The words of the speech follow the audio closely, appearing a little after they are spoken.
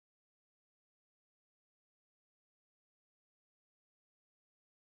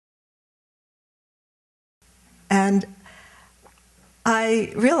And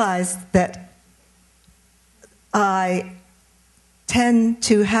I realized that I tend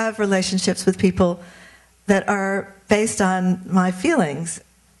to have relationships with people that are based on my feelings.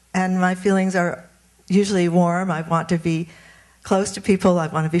 And my feelings are usually warm. I want to be close to people. I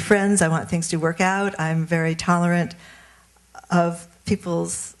want to be friends. I want things to work out. I'm very tolerant of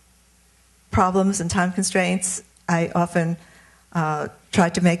people's problems and time constraints. I often try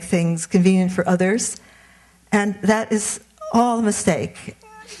to make things convenient for others. And that is all a mistake.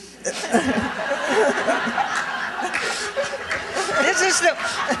 This is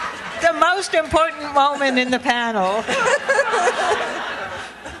the most important moment in the panel.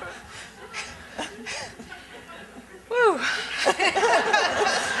 Woo. I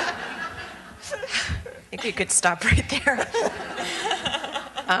think we could stop right there.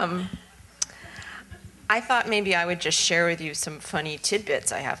 I thought maybe I would just share with you some funny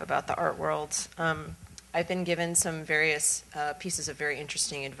tidbits I have about the art world. I've been given some various pieces of very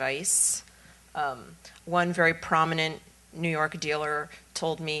interesting advice. One very prominent New York dealer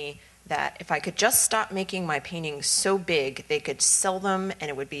told me that if I could just stop making my paintings so big, they could sell them,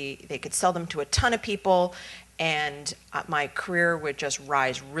 and they could sell them to a ton of people, and my career would just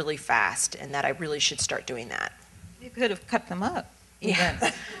rise really fast, and that I really should start doing that. You could have cut them up.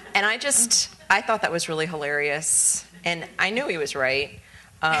 Yeah. And I thought that was really hilarious, and I knew he was right.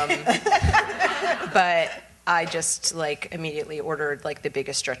 But I just immediately ordered the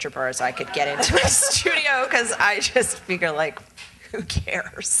biggest stretcher bars I could get into my studio, because I just figure who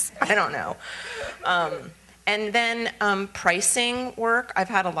cares? I don't know. And then pricing work, I've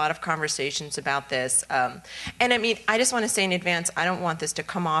had a lot of conversations about this. And I mean, I just want to say in advance, I don't want this to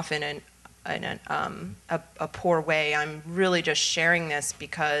come off in a poor way. I'm really just sharing this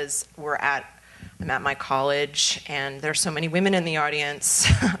because I'm at my college, and there's so many women in the audience.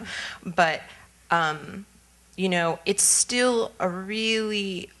 But, it's still a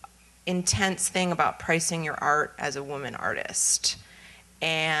really intense thing about pricing your art as a woman artist.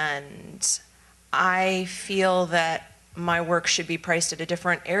 And I feel that my work should be priced at a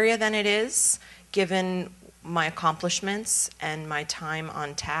different area than it is, given my accomplishments and my time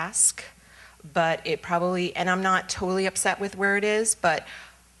on task. But and I'm not totally upset with where it is, but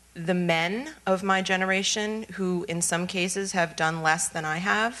the men of my generation, who in some cases have done less than I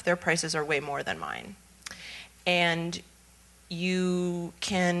have, their prices are way more than mine. And you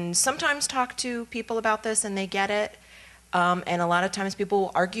can sometimes talk to people about this and they get it. And a lot of times people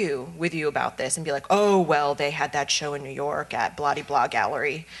will argue with you about this and be like, oh, well, they had that show in New York at blah-de-blah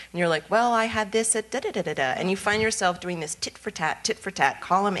gallery. And you're like, well, I had this at da-da-da-da-da. And you find yourself doing this tit-for-tat,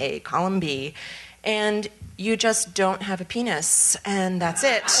 column A, column B. And you just don't have a penis, and that's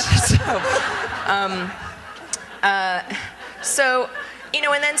it. So,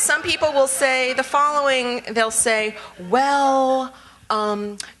 and then some people will say the following. They'll say, well,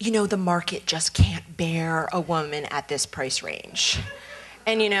 the market just can't bear a woman at this price range.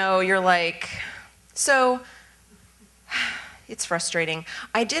 And, you're like, so it's frustrating.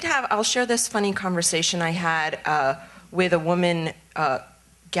 I'll share this funny conversation I had with a woman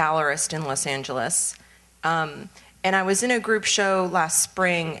gallerist in Los Angeles. And I was in a group show last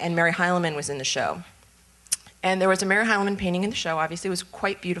spring, and Mary Heideman was in the show. And there was a Mary Heideman painting in the show. Obviously, it was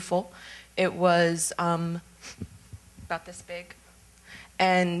quite beautiful. It was about this big.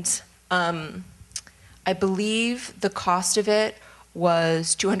 And I believe the cost of it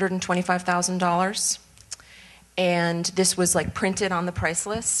was $225,000. And this was printed on the price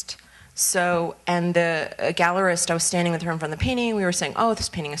list. So, and the gallerist, I was standing with her in front of the painting. We were saying, oh, this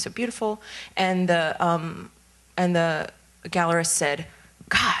painting is so beautiful. And the gallerist said,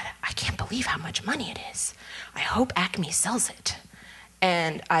 God, I can't believe how much money it is. I hope Acme sells it.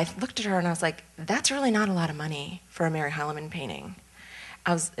 And I looked at her and I was like, that's really not a lot of money for a Mary Heideman painting.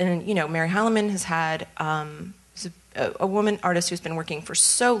 Mary Heideman has had a woman artist who's been working for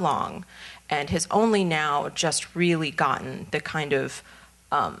so long and has only now just really gotten the kind of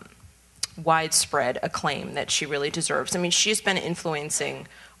widespread acclaim that she really deserves. I mean, she's been influencing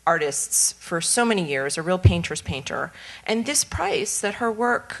artists for so many years, a real painter's painter. And this price that her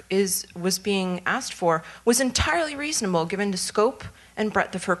work was being asked for was entirely reasonable given the scope and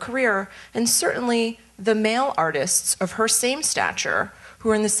breadth of her career. And certainly the male artists of her same stature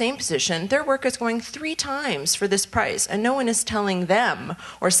who are in the same position, their work is going 3 times for this price. And no one is telling them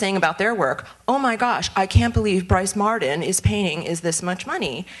or saying about their work, oh my gosh, I can't believe Bryce Marden is painting is this much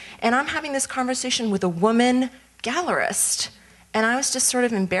money. And I'm having this conversation with a woman gallerist. And I was just sort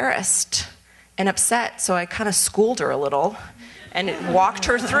of embarrassed and upset, so I kind of schooled her a little. and it walked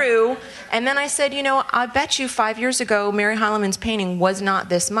her through. And then I said, you know, I bet you 5 years ago, Mary Heideman's painting was not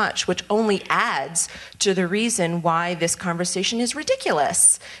this much, which only adds to the reason why this conversation is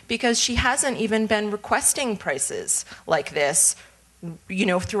ridiculous, because she hasn't even been requesting prices like this, you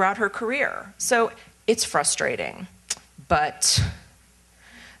know, throughout her career. So it's frustrating. But,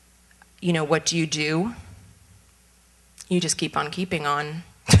 you know, what do? You just keep on keeping on.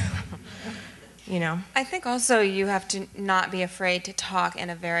 You know? I think also you have to not be afraid to talk in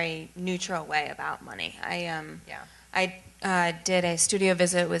a very neutral way about money. I did a studio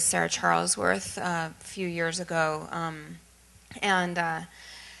visit with Sarah Charlesworth a few years ago, and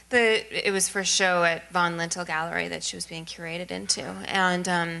it was for a show at Von Lintel Gallery that she was being curated into,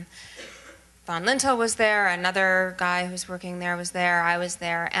 and Von Lintel was there, another guy who was working there was there, I was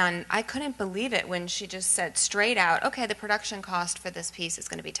there, and I couldn't believe it when she just said straight out, okay, the production cost for this piece is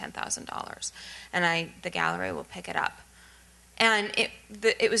going to be $10,000, and the gallery will pick it up. And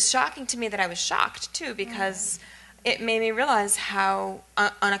it was shocking to me that I was shocked, too, because it made me realize how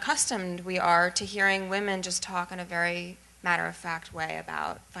unaccustomed we are to hearing women just talk in a very matter-of-fact way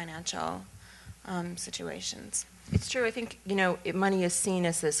about financial situations. It's true. I think, you know, money is seen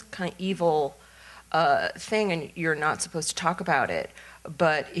as this kind of evil thing, and you're not supposed to talk about it.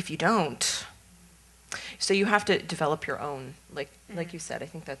 But if you don't, so you have to develop your own. Like you said, I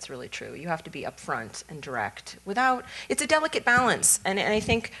think that's really true. You have to be upfront and direct. It's a delicate balance. And I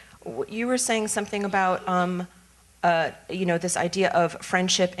think you were saying something about you know, this idea of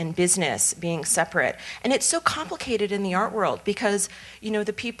friendship and business being separate. And it's so complicated in the art world because, you know,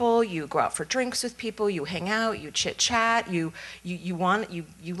 the people, you go out for drinks with people, you hang out, you chit chat, you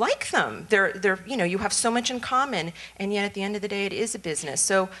like them. They're you know, you have so much in common, and yet at the end of the day it is a business.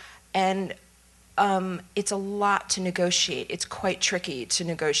 So, and it's a lot to negotiate. It's quite tricky to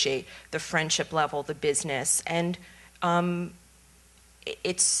negotiate the friendship level, the business, and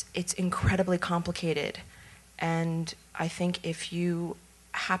it's incredibly complicated. And I think if you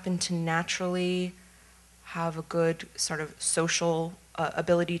happen to naturally have a good sort of social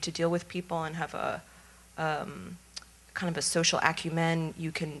ability to deal with people and have a kind of a social acumen,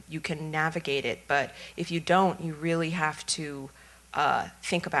 you can navigate it. But if you don't, you really have to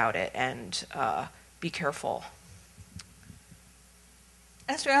think about it and be careful.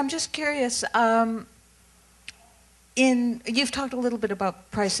 Esther, I'm just curious. You've talked a little bit about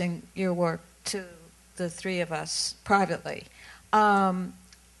pricing your work to the three of us privately, and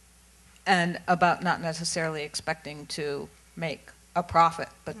about not necessarily expecting to make a profit,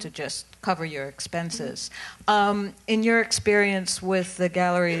 but to just cover your expenses. In your experience with the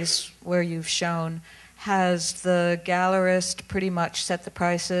galleries where you've shown, has the gallerist pretty much set the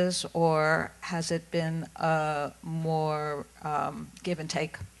prices, or has it been a more give and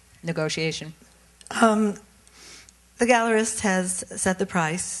take negotiation? The gallerist has set the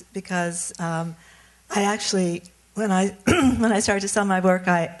price because I actually, when I started to sell my work,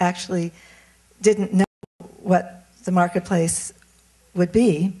 I actually didn't know what the marketplace would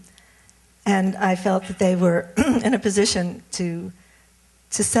be, and I felt that they were in a position to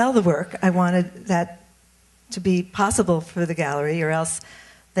sell the work. I wanted that to be possible for the gallery, or else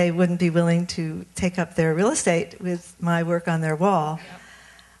they wouldn't be willing to take up their real estate with my work on their wall.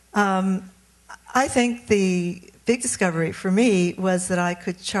 I think the big discovery for me was that I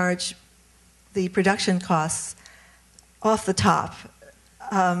could charge the production costs off the top.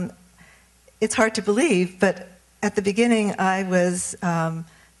 It's hard to believe, but at the beginning I was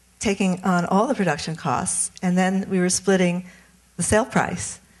taking on all the production costs, and then we were splitting the sale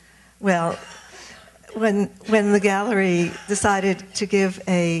price. Well, when the gallery decided to give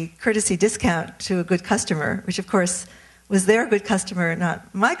a courtesy discount to a good customer, which of course was their good customer,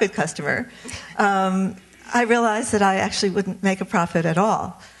 not my good customer, I realized that I actually wouldn't make a profit at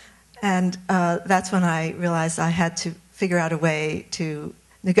all. And that's when I realized I had to figure out a way to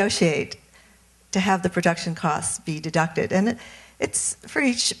negotiate to have the production costs be deducted. And it's for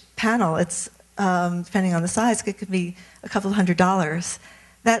each panel, it's depending on the size, it could be a couple $100.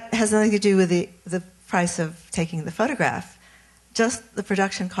 That has nothing to do with the price of taking the photograph, just the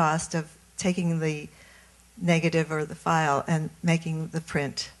production cost of taking the negative or the file and making the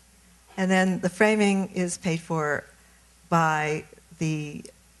print. And then the framing is paid for by the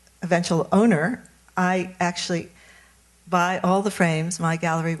eventual owner. I actually buy all the frames. My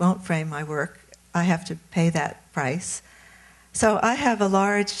gallery won't frame my work. I have to pay that price. So I have a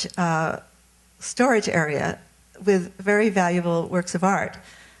large storage area with very valuable works of art,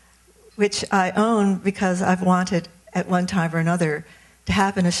 which I own because I've wanted at one time or another to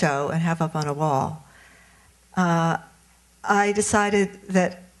have in a show and have up on a wall. I decided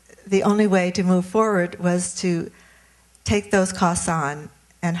that the only way to move forward was to take those costs on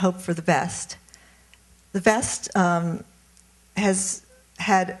and hope for the best. The best has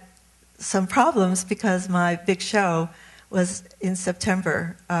had some problems because my big show was in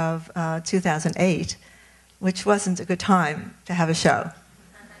September of 2008, which wasn't a good time to have a show.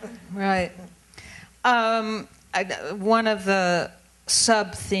 Right. One of the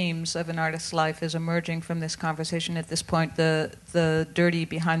sub-themes of an artist's life is emerging from this conversation at this point, the dirty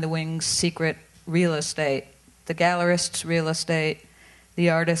behind-the-wings secret real estate, the gallerist's real estate, the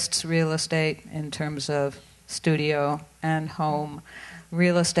artist's real estate in terms of studio and home,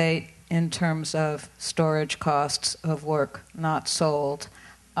 real estate in terms of storage costs of work not sold.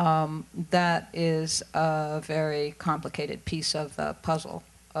 That is a very complicated piece of the puzzle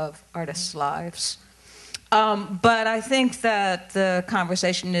of artists' lives. But I think that the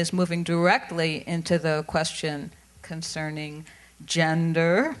conversation is moving directly into the question concerning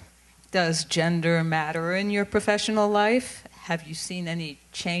gender. Does gender matter in your professional life? Have you seen any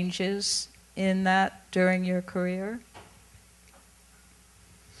changes in that during your career?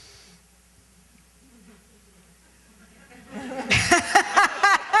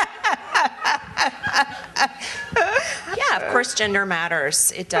 Yeah, of course gender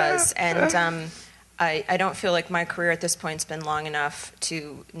matters. It does. And I don't feel like my career at this point has been long enough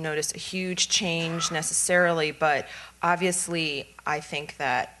to notice a huge change necessarily, but obviously I think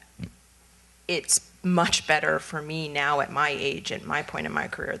that it's much better for me now at my age and my point in my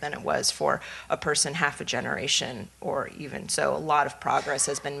career than it was for a person half a generation or even so. A lot of progress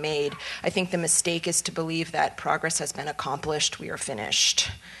has been made. I think the mistake is to believe that progress has been accomplished, we are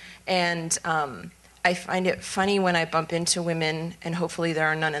finished. And I find it funny when I bump into women, and hopefully there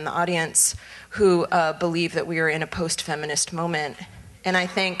are none in the audience, who believe that we are in a post-feminist moment. And I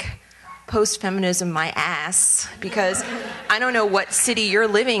think, post-feminism my ass, because I don't know what city you're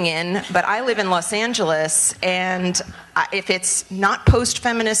living in, but I live in Los Angeles, and if it's not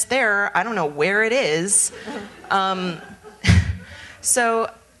post-feminist there, I don't know where it is.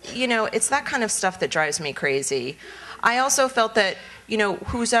 So, you know, it's that kind of stuff that drives me crazy. I also felt that, you know,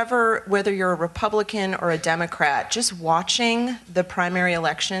 whether you're a Republican or a Democrat, just watching the primary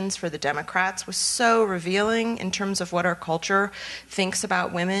elections for the Democrats was so revealing in terms of what our culture thinks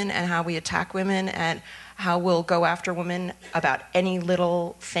about women and how we attack women and how we'll go after women about any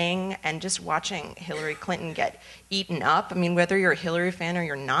little thing. And just watching Hillary Clinton get eaten up, I mean, whether you're a Hillary fan or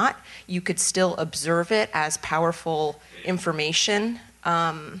you're not, you could still observe it as powerful information.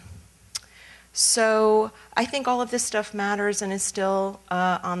 So I think all of this stuff matters and is still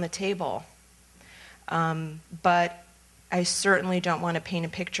on the table. But I certainly don't want to paint a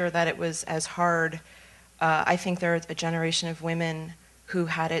picture that it was as hard. I think there is a generation of women who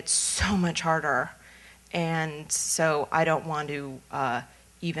had it so much harder. And so I don't want to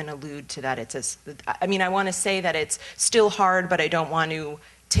even allude to that. I want to say that it's still hard, but I don't want to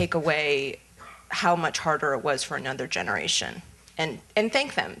take away how much harder it was for another generation. And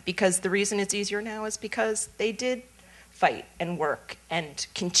thank them, because the reason it's easier now is because they did fight and work and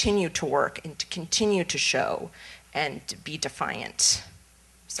continue to work and to continue to show and to be defiant.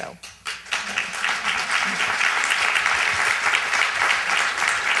 So.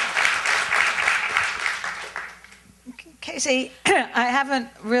 Casey, I haven't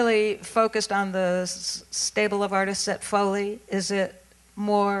really focused on the stable of artists at Foley. Is it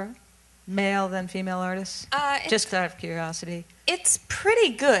more male than female artists? Just out of curiosity. It's pretty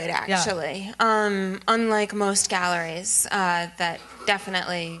good, actually. Yeah. Unlike most galleries, that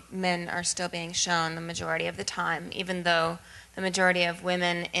definitely men are still being shown the majority of the time, even though the majority of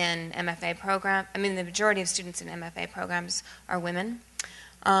women in MFA program, the majority of students in MFA programs are women.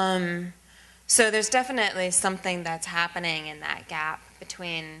 So there's definitely something that's happening in that gap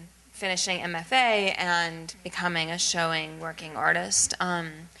between finishing MFA and becoming a showing working artist.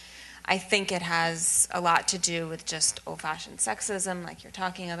 I think it has a lot to do with just old-fashioned sexism, like you're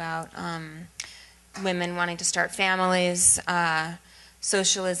talking about, women wanting to start families,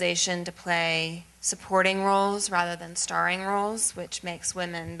 socialization to play supporting roles rather than starring roles, which makes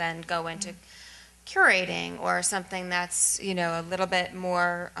women then go into curating or something that's, a little bit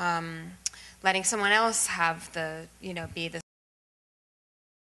more letting someone else have be the